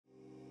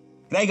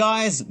G'day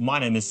guys, my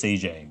name is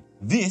CJ.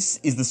 This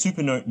is the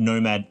Supernote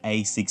Nomad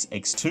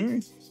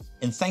A6X2,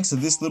 and thanks to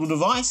this little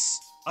device,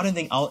 I don't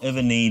think I'll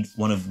ever need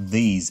one of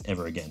these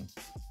ever again.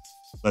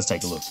 Let's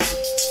take a look.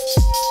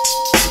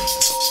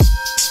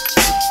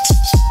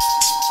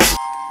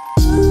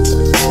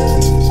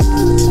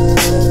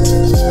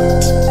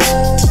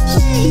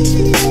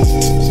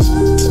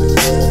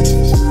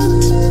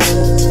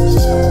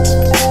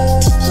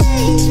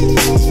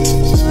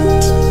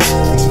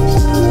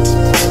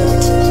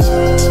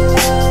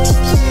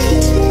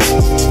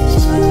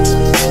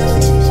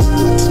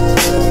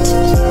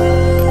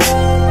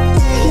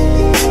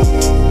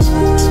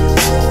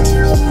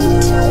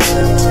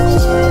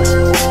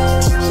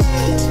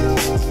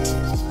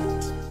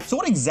 So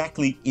what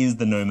exactly is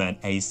the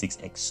Nomad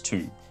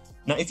A6X2?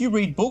 Now, if you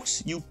read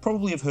books, you'll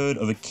probably have heard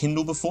of a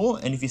Kindle before,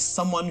 and if you're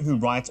someone who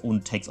writes or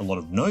takes a lot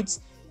of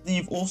notes, then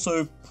you've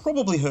also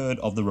probably heard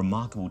of the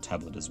Remarkable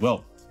tablet as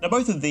well. Now,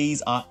 both of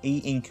these are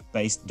e-ink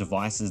based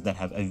devices that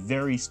have a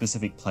very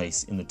specific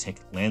place in the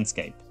tech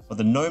landscape. But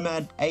the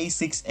Nomad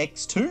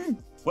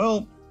A6X2,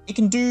 well, it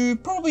can do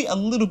probably a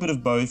little bit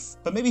of both,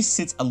 but maybe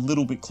sits a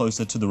little bit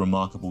closer to the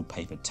Remarkable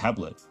paper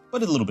tablet,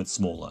 but a little bit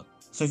smaller.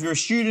 So if you're a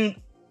student,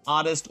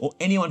 artist, or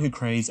anyone who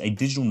craves a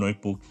digital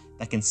notebook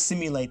that can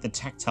simulate the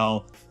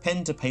tactile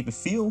pen to paper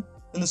feel,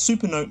 then the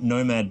Supernote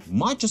Nomad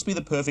might just be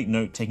the perfect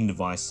note-taking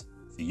device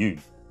for you.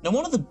 Now,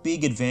 one of the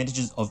big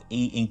advantages of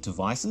e-ink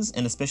devices,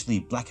 and especially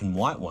black and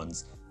white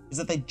ones, is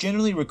that they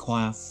generally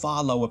require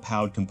far lower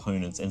powered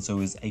components, and so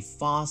is a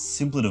far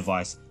simpler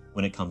device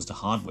when it comes to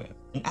hardware.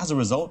 And as a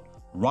result,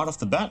 right off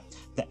the bat,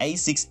 the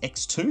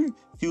A6X2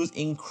 feels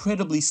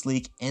incredibly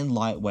sleek and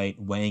lightweight,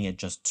 weighing at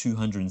just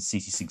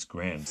 266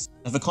 grams.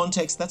 Now for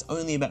context, that's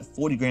only about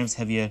 40 grams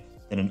heavier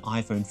than an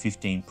iPhone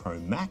 15 Pro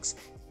Max,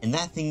 and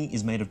that thing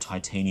is made of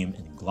titanium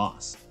and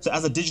glass. So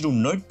as a digital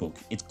notebook,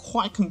 it's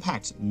quite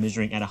compact,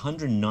 measuring at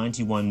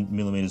 191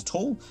 millimeters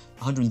tall,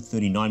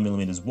 139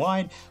 millimeters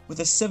wide, with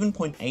a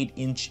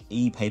 7.8-inch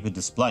e-paper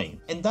display.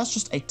 And that's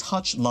just a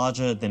touch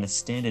larger than a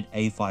standard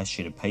A5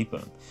 sheet of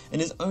paper, and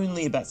is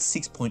only about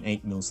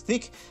 6.8 mils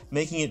thick,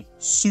 making it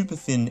super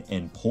thin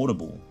and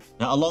portable.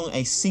 Now, along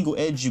a single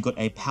edge, you've got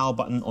a power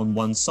button on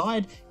one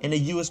side and a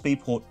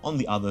USB port on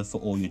the other for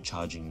all your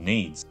charging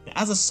needs. Now,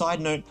 as a side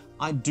note,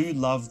 I do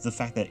love the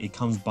fact that it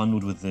comes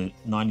bundled with the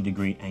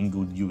 90-degree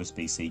angled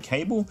USB-C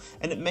cable,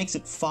 and it makes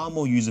it far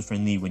more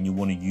user-friendly when you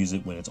want to use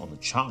it when it's on the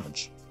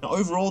charge. Now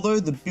overall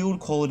though, the build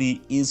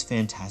quality is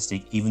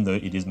fantastic, even though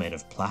it is made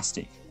of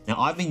plastic. Now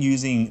I've been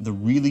using the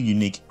really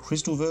unique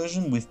crystal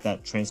version with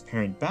that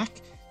transparent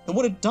back, and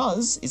what it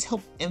does is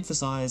help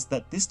emphasize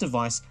that this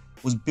device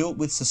was built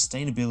with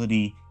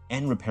sustainability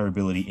and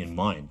repairability in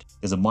mind.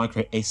 There's a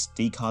micro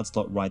SD card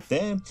slot right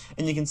there,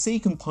 and you can see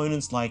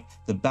components like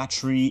the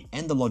battery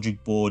and the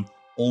logic board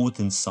all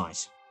within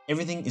sight.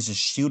 Everything is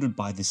just shielded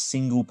by this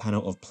single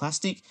panel of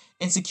plastic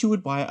and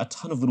secured by a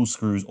ton of little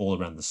screws all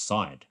around the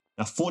side.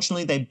 Now,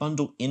 fortunately, they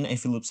bundle in a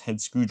Phillips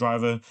head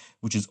screwdriver,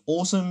 which is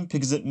awesome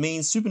because it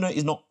means Supernote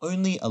is not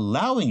only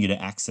allowing you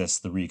to access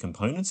the rear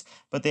components,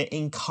 but they're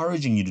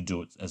encouraging you to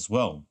do it as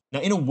well. Now,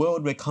 in a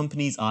world where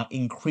companies are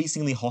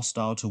increasingly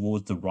hostile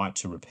towards the right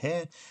to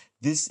repair,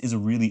 this is a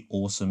really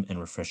awesome and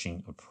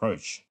refreshing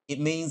approach. It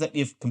means that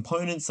if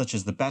components such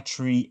as the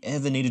battery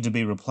ever needed to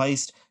be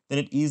replaced, then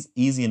it is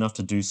easy enough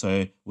to do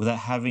so without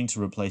having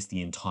to replace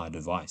the entire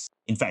device.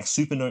 In fact,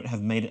 Supernote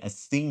have made it a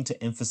thing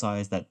to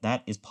emphasize that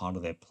that is part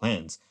of their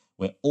plans,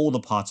 where all the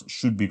parts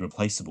should be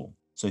replaceable.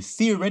 So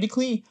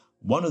theoretically,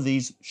 one of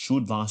these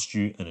should last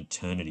you an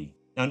eternity.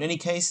 Now, in any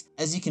case,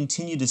 as you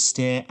continue to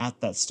stare at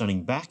that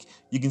stunning back,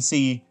 you can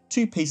see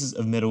two pieces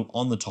of metal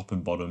on the top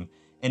and bottom,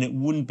 and it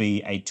wouldn't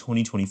be a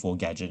 2024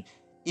 gadget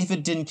if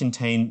it didn't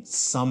contain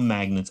some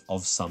magnets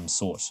of some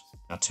sort.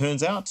 Now,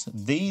 turns out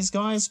these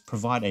guys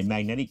provide a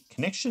magnetic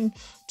connection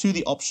to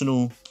the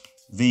optional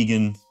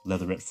vegan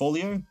leatherette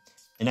folio,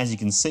 and as you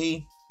can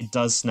see, it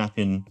does snap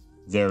in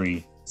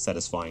very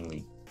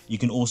satisfyingly. You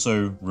can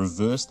also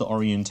reverse the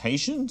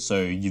orientation,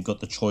 so you've got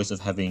the choice of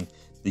having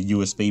the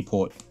USB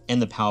port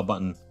and the power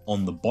button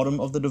on the bottom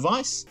of the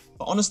device.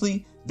 But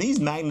honestly, these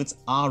magnets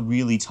are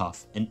really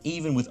tough, and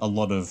even with a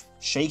lot of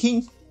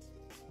shaking,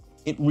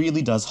 it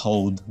really does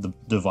hold the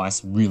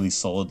device really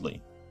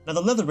solidly. Now,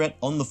 the leatherette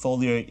on the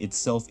folio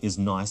itself is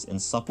nice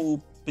and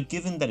supple, but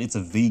given that it's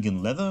a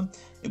vegan leather,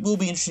 it will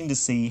be interesting to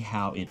see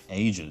how it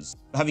ages.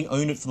 But having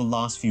owned it for the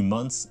last few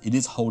months, it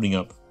is holding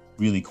up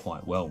really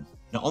quite well.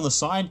 Now on the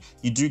side,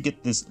 you do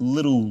get this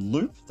little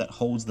loop that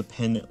holds the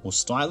pen or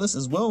stylus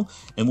as well,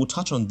 and we'll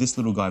touch on this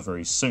little guy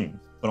very soon.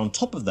 But on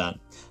top of that,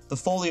 the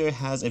folio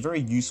has a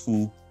very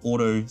useful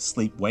auto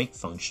sleep wake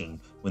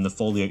function when the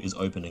folio is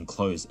open and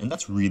closed, and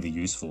that's really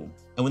useful.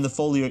 And when the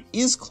folio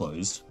is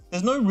closed,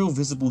 there's no real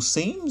visible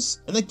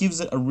seams, and that gives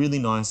it a really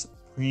nice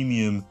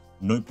premium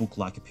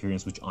notebook-like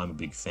appearance, which I'm a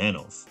big fan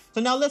of.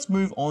 So now let's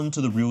move on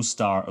to the real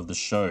star of the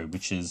show,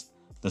 which is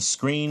the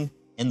screen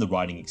and the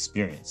writing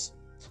experience.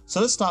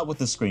 So let's start with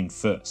the screen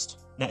first.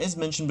 Now, as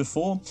mentioned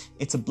before,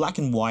 it's a black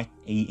and white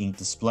e-ink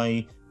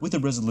display with a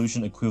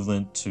resolution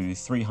equivalent to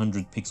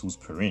 300 pixels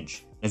per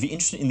inch. Now, if you're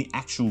interested in the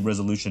actual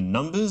resolution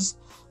numbers,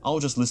 I'll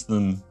just list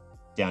them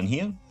down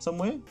here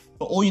somewhere.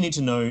 But all you need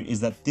to know is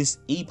that this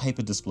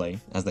e-paper display,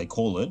 as they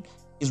call it,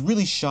 is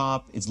really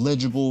sharp, it's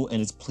legible, and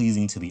it's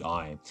pleasing to the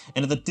eye.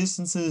 And at the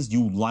distances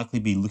you'll likely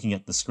be looking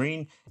at the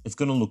screen, it's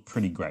gonna look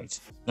pretty great.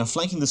 Now,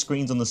 flanking the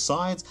screens on the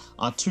sides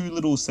are two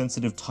little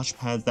sensitive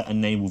touchpads that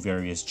enable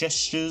various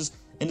gestures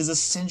and is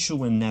essential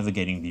when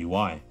navigating the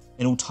UI.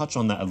 And we'll touch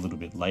on that a little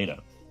bit later.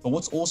 But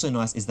what's also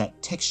nice is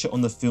that texture on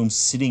the film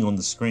sitting on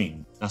the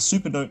screen. Now,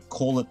 Supernote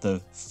call it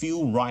the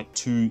Feel Right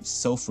 2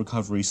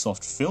 Self-Recovery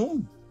Soft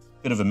Film.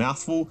 Bit of a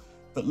mouthful,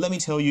 but let me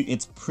tell you,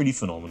 it's pretty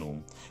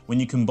phenomenal. When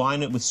you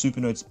combine it with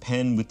Supernote's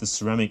pen with the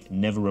ceramic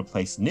never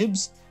replace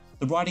nibs,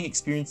 the writing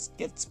experience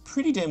gets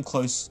pretty damn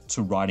close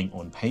to writing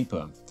on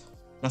paper.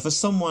 Now, for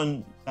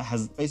someone that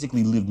has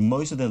basically lived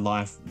most of their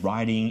life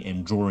writing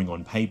and drawing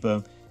on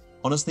paper,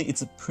 honestly,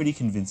 it's a pretty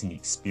convincing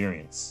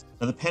experience.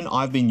 Now, the pen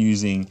I've been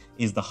using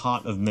is the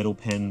Heart of Metal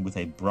pen with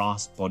a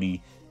brass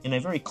body in a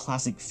very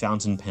classic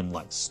fountain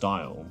pen-like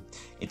style.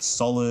 It's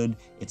solid,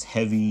 it's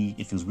heavy,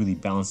 it feels really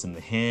balanced in the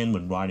hand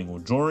when writing or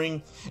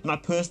drawing, and I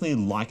personally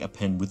like a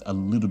pen with a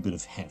little bit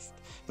of heft.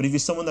 But if you're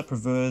someone that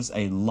prefers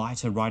a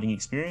lighter writing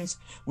experience,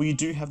 well, you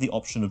do have the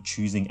option of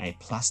choosing a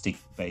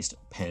plastic-based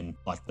pen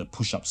like the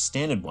push-up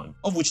standard one,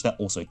 of which that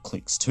also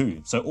clicks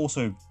too. So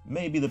also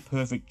maybe the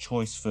perfect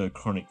choice for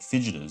chronic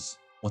fidgeters.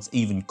 What's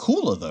even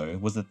cooler though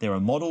was that there are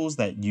models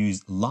that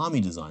use Lamy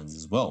designs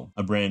as well,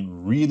 a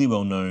brand really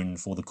well known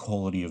for the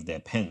quality of their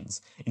pens.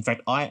 In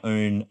fact, I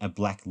own a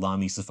black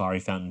Lamy Safari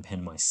fountain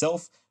pen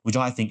myself, which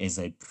I think is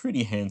a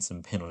pretty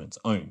handsome pen on its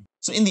own.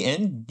 So in the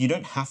end, you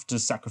don't have to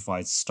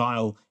sacrifice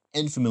style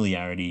and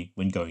familiarity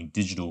when going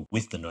digital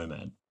with the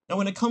Nomad. Now,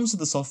 when it comes to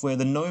the software,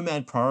 the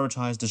Nomad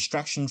prioritizes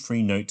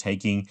distraction-free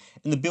note-taking,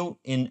 and the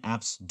built-in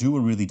apps do a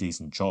really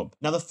decent job.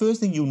 Now, the first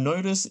thing you'll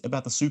notice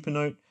about the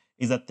Supernote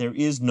is that there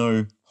is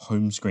no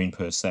home screen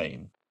per se.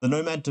 The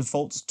Nomad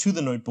defaults to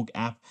the Notebook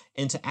app,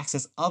 and to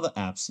access other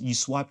apps, you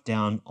swipe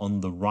down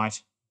on the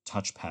right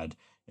touchpad,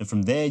 and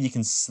from there you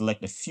can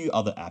select a few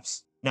other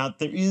apps. Now,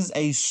 there is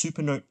a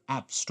Supernote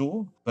app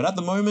store, but at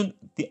the moment,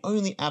 the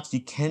only apps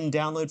you can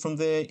download from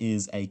there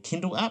is a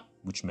Kindle app,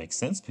 which makes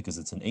sense because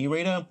it's an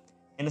e-reader,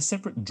 and a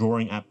separate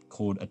drawing app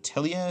called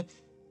Atelier,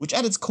 which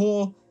at its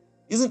core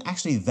isn't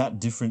actually that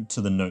different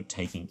to the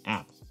note-taking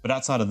app. But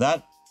outside of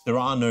that, there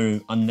are no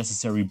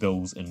unnecessary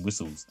bells and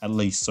whistles, at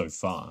least so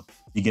far.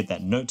 You get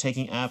that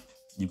note-taking app,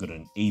 you've got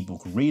an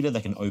ebook reader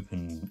that can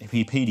open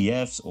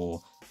PDFs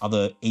or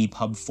other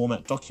EPUB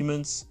format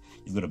documents,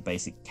 you've got a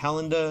basic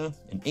calendar,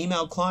 an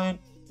email client,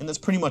 and that's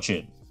pretty much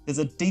it. There's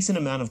a decent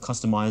amount of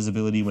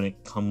customizability when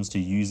it comes to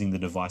using the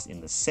device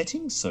in the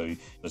settings, so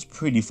it's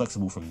pretty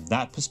flexible from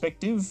that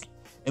perspective.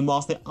 And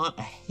whilst there aren't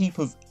a heap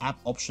of app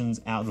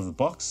options out of the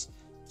box,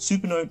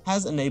 Supernote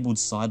has enabled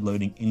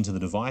sideloading into the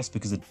device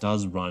because it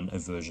does run a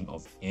version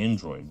of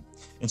Android.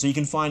 And so you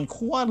can find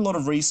quite a lot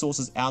of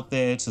resources out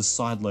there to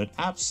sideload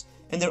apps,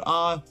 and there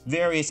are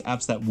various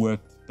apps that work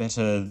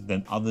better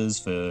than others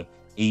for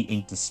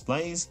e-ink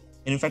displays.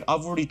 And in fact,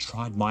 I've already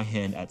tried my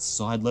hand at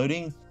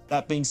sideloading.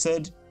 That being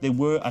said, there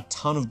were a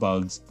ton of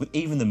bugs with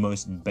even the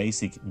most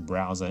basic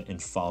browser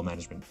and file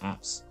management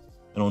apps.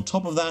 And on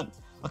top of that,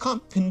 I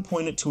can't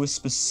pinpoint it to a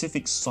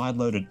specific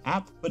sideloaded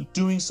app, but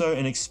doing so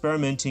and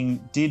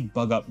experimenting did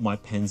bug up my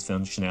pen's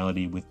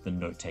functionality with the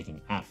note-taking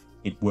app.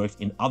 It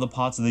worked in other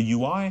parts of the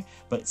UI,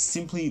 but it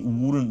simply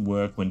wouldn't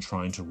work when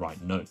trying to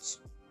write notes.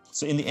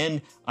 So in the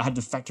end, I had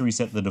to factory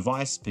reset the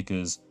device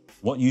because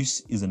what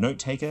use is a note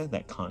taker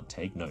that can't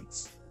take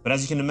notes? But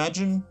as you can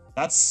imagine,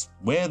 that's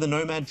where the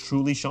Nomad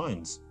truly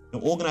shines. The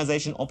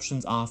organization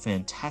options are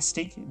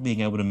fantastic,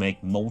 being able to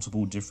make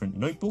multiple different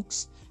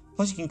notebooks.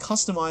 Plus you can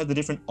customize the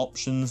different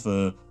options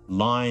for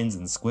lines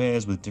and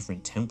squares with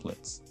different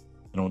templates.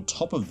 And on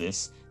top of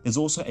this, there's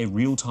also a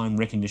real-time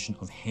recognition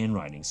of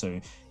handwriting. So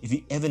if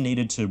you ever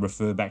needed to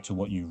refer back to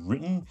what you've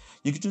written,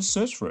 you could just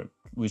search for it,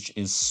 which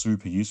is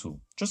super useful.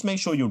 Just make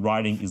sure your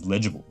writing is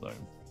legible though.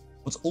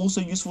 What's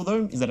also useful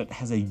though is that it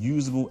has a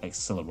usable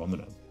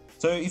accelerometer.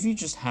 So if you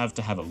just have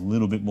to have a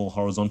little bit more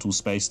horizontal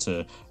space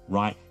to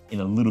write in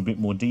a little bit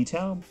more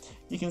detail,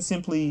 you can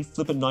simply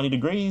flip it 90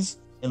 degrees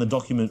and the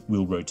document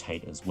will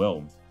rotate as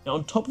well. Now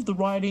on top of the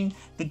writing,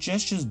 the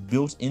gestures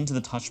built into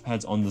the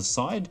touchpads on the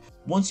side,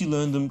 once you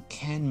learn them,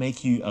 can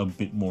make you a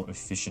bit more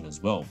efficient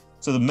as well.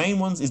 So the main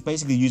ones is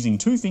basically using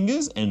 2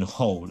 fingers and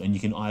hold, and you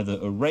can either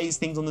erase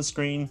things on the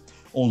screen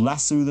or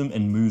lasso them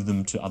and move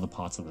them to other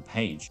parts of the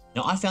page.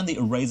 Now I found the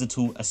eraser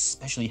tool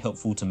especially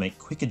helpful to make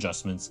quick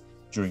adjustments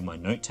during my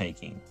note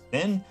taking.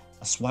 Then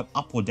a swipe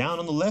up or down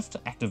on the left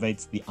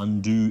activates the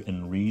undo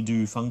and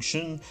redo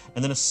function,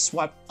 and then a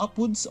swipe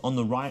upwards on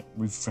the right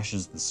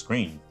refreshes the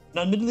screen.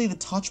 Now, admittedly, the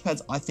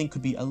touchpads I think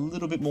could be a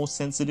little bit more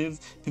sensitive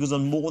because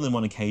on more than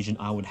one occasion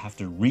I would have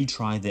to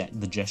retry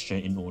the gesture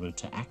in order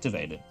to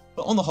activate it.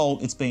 But on the whole,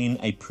 it's been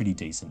a pretty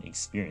decent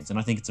experience, and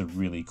I think it's a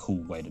really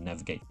cool way to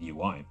navigate the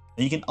UI.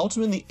 Now, you can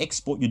ultimately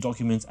export your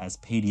documents as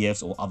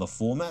PDFs or other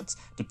formats,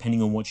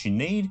 depending on what you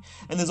need,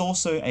 and there's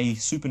also a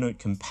Supernote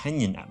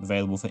companion app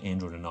available for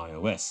Android and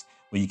iOS,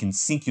 where you can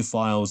sync your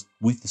files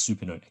with the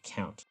Supernote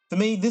account. For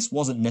me, this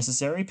wasn't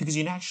necessary because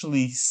you can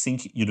actually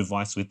sync your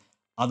device with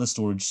other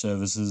storage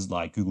services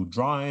like Google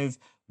Drive,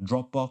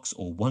 Dropbox,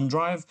 or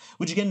OneDrive,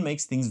 which again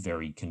makes things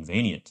very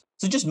convenient.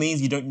 So it just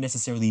means you don't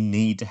necessarily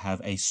need to have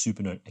a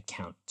Supernote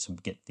account to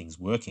get things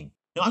working.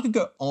 Now, I could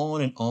go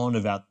on and on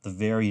about the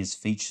various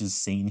features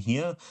seen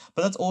here,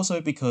 but that's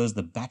also because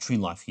the battery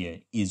life here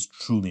is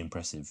truly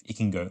impressive. It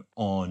can go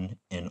on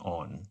and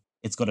on.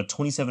 It's got a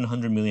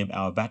 2700 milliamp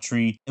hour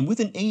battery, and with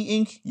an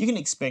e-ink, you can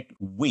expect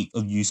weeks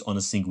of use on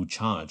a single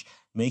charge,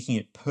 making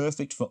it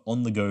perfect for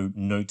on-the-go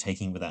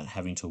note-taking without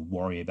having to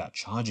worry about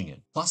charging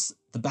it. Plus,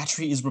 the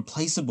battery is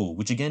replaceable,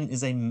 which again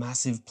is a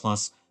massive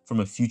plus from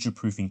a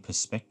future-proofing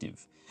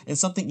perspective, and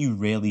something you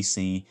rarely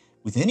see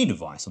with any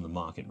device on the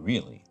market,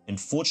 really.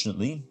 And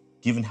fortunately,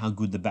 given how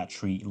good the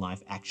battery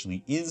life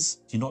actually is,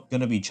 you're not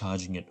going to be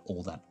charging it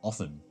all that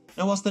often.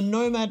 Now, whilst the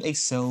Nomad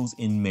excels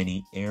in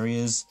many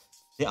areas,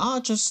 there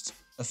are just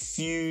a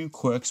few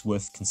quirks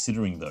worth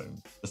considering though.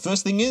 The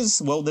first thing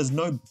is, well, there's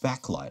no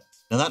backlight.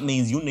 Now that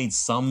means you'll need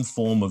some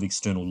form of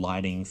external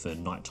lighting for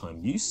nighttime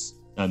use.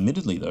 Now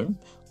admittedly though,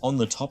 on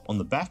the top, on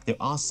the back, there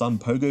are some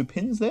pogo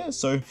pins there,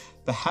 so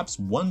perhaps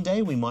one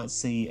day we might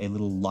see a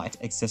little light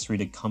accessory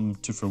to come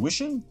to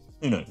fruition.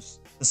 Who knows?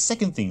 The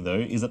second thing though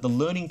is that the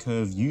learning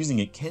curve using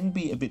it can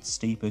be a bit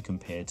steeper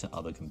compared to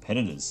other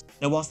competitors.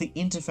 Now whilst the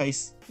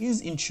interface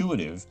is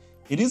intuitive,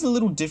 it is a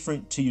little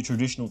different to your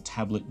traditional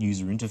tablet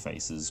user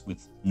interfaces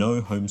with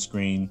no home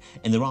screen,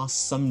 and there are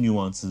some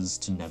nuances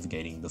to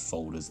navigating the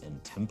folders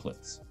and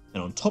templates.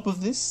 And on top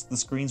of this, the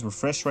screen's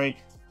refresh rate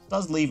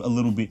does leave a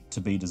little bit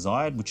to be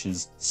desired, which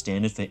is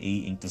standard for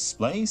e-ink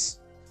displays.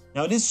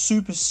 Now it is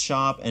super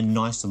sharp and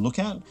nice to look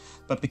at,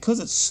 but because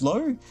it's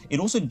slow, it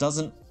also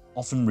doesn't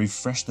often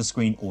refresh the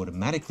screen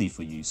automatically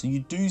for you, so you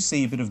do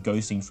see a bit of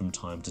ghosting from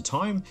time to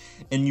time,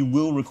 and you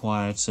will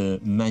require to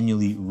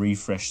manually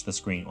refresh the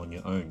screen on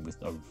your own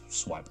with a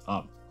swipe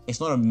up. It's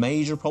not a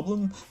major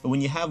problem, but when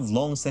you have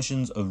long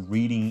sessions of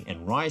reading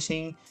and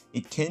writing,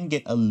 it can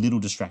get a little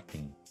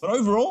distracting. But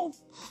overall,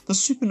 the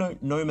Supernote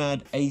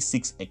Nomad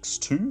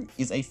A6X2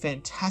 is a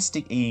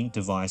fantastic e-ink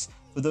device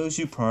for those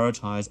who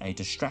prioritize a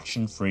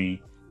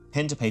distraction-free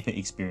pen-to-paper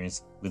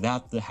experience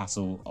without the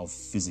hassle of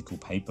physical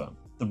paper.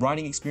 The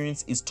writing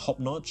experience is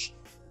top-notch,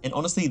 and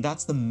honestly,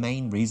 that's the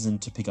main reason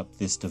to pick up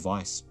this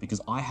device, because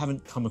I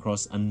haven't come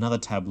across another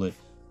tablet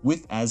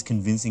with as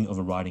convincing of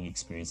a writing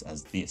experience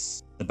as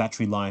this. The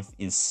battery life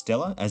is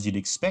stellar, as you'd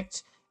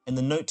expect, and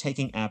the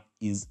note-taking app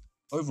is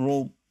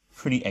overall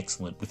pretty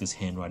excellent with its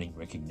handwriting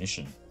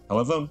recognition.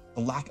 However,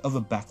 the lack of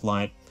a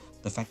backlight,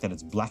 the fact that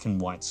it's black and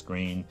white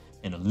screen,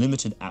 and a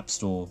limited app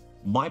store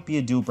might be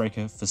a deal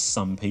breaker for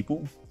some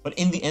people. But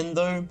in the end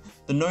though,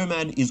 the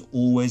Nomad is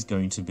always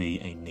going to be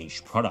a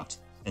niche product,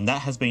 and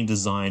that has been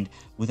designed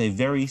with a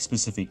very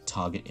specific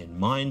target in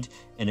mind,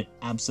 and it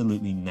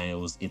absolutely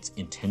nails its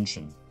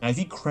intention. Now, if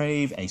you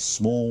crave a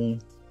small,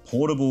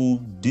 portable,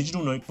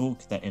 digital notebook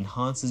that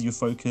enhances your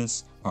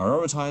focus,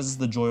 prioritizes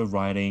the joy of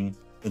writing,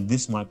 then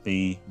this might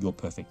be your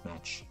perfect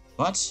match.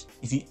 But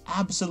if you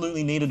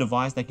absolutely need a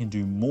device that can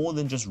do more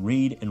than just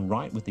read and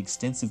write with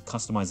extensive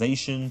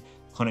customization,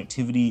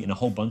 connectivity, and a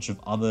whole bunch of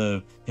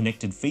other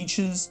connected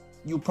features,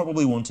 you'll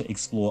probably want to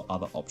explore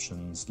other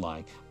options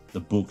like the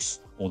Books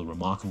or the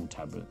Remarkable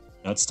tablet.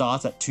 Now it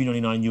starts at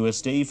 $299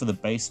 USD for the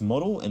base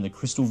model, and the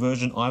crystal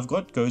version I've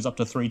got goes up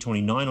to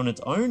 $329 on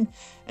its own,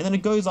 and then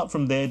it goes up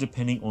from there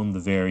depending on the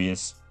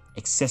various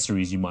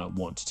accessories you might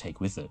want to take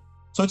with it.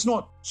 So it's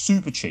not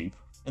super cheap,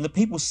 and the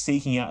people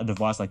seeking out a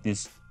device like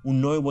this will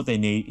know what they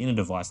need in a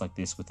device like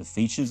this with the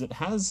features it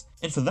has,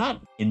 and for that,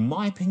 in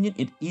my opinion,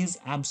 it is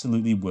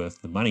absolutely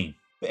worth the money.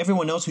 For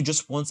everyone else who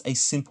just wants a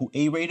simple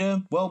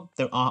e-reader, well,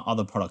 there are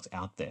other products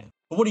out there.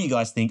 But what do you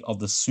guys think of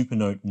the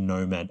Supernote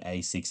Nomad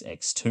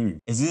A6X2?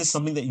 Is this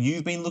something that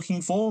you've been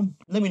looking for?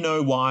 Let me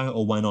know why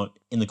or why not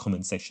in the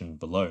comment section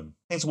below.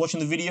 Thanks for watching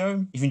the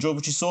video. If you enjoyed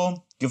what you saw,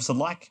 give us a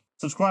like,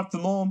 subscribe for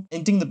more,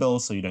 and ding the bell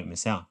so you don't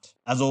miss out.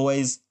 As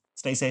always,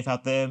 stay safe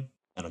out there,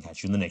 and I'll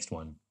catch you in the next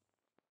one.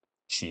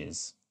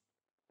 Cheers.